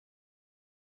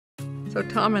So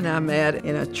Tom and I met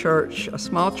in a church, a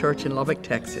small church in Lubbock,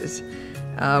 Texas.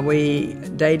 We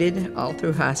dated all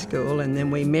through high school, and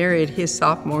then we married his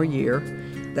sophomore year.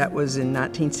 That was in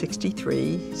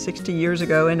 1963, 60 years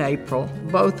ago in April.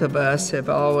 Both of us have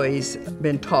always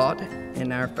been taught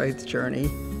in our faith journey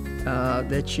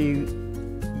that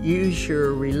you use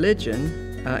your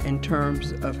religion in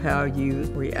terms of how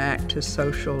you react to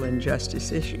social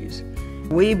injustice issues.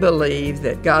 We believe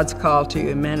that God's call to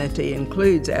humanity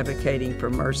includes advocating for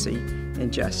mercy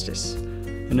and justice.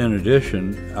 And in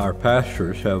addition, our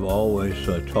pastors have always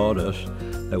taught us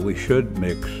that we should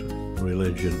mix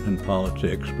religion and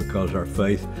politics because our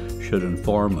faith should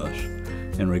inform us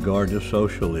in regard to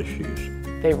social issues.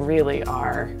 They really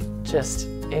are just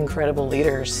incredible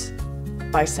leaders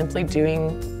by simply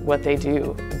doing what they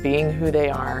do, being who they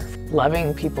are,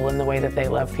 loving people in the way that they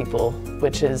love people,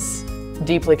 which is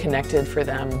deeply connected for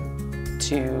them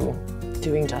to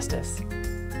doing justice.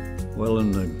 Well,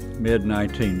 in the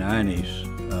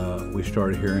mid-1990s, we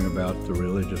started hearing about the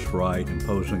religious right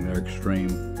imposing their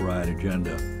extreme right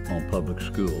agenda on public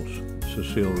schools.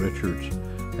 Cecile Richards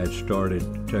had started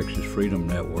Texas Freedom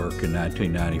Network in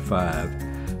 1995,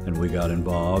 and we got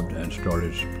involved and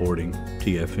started supporting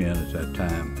TFN at that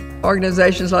time.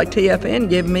 Organizations like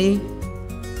TFN give me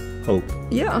hope.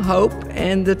 Yeah, hope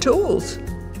and the tools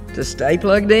to stay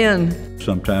plugged in.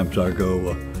 Sometimes I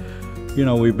go, you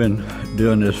know, we've been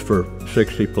doing this for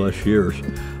 60 plus years.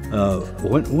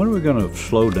 When are we going to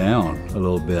slow down a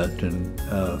little bit and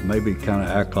maybe kind of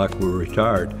act like we're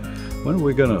retired? When are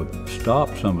we going to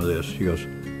stop some of this? He goes,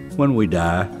 when we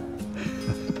die.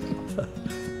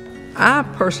 I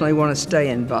personally want to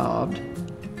stay involved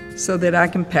so that I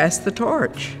can pass the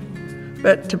torch.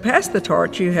 But to pass the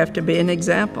torch, you have to be an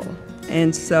example.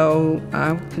 And so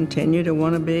I continue to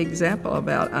want to be an example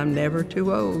about I'm never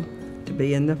too old to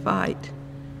be in the fight.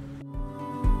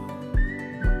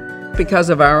 Because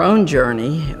of our own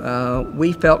journey,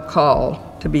 we felt called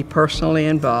to be personally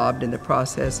involved in the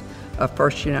process of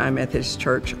First United Methodist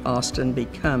Church Austin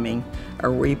becoming a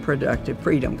reproductive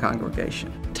freedom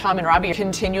congregation. Tom and Robbie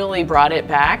continually brought it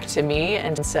back to me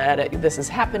and said, this is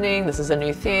happening, this is a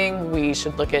new thing, we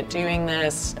should look at doing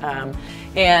this.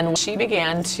 And she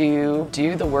began to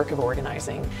do the work of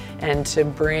organizing and to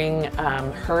bring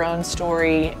her own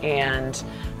story and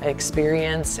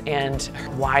experience and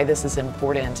why this is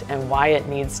important and why it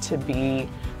needs to be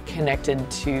connected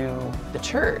to the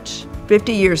church.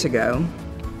 50 years ago,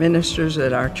 ministers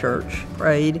at our church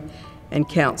prayed and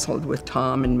counseled with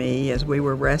Tom and me as we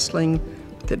were wrestling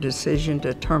with the decision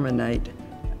to terminate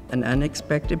an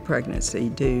unexpected pregnancy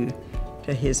due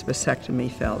to his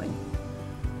vasectomy failing.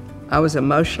 I was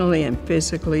emotionally and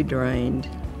physically drained,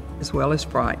 as well as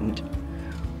frightened,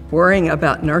 worrying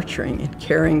about nurturing and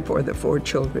caring for the 4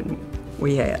 children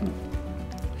we had.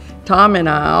 Tom and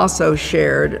I also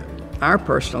shared our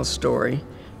personal story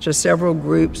to several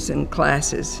groups and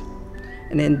classes.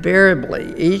 And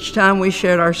invariably, each time we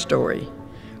shared our story,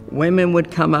 women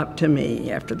would come up to me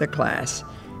after the class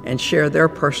and share their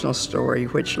personal story,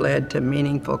 which led to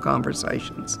meaningful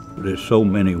conversations. There's so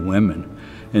many women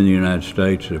in the United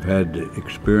States that have had the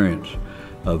experience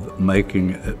of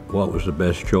making what was the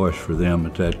best choice for them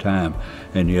at that time,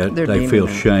 and yet they feel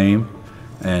shame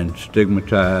and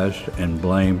stigmatized and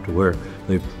blamed where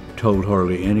they've told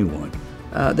hardly anyone.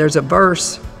 There's a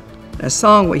verse, a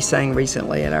song we sang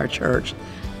recently at our church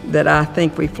that I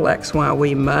think reflects why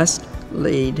we must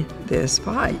lead this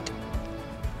fight.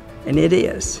 And it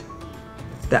is,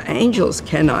 the angels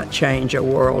cannot change a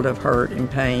world of hurt and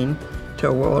pain to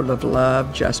a world of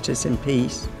love, justice, and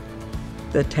peace.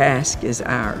 The task is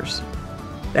ours.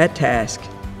 That task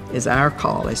is our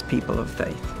call as people of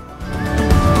faith.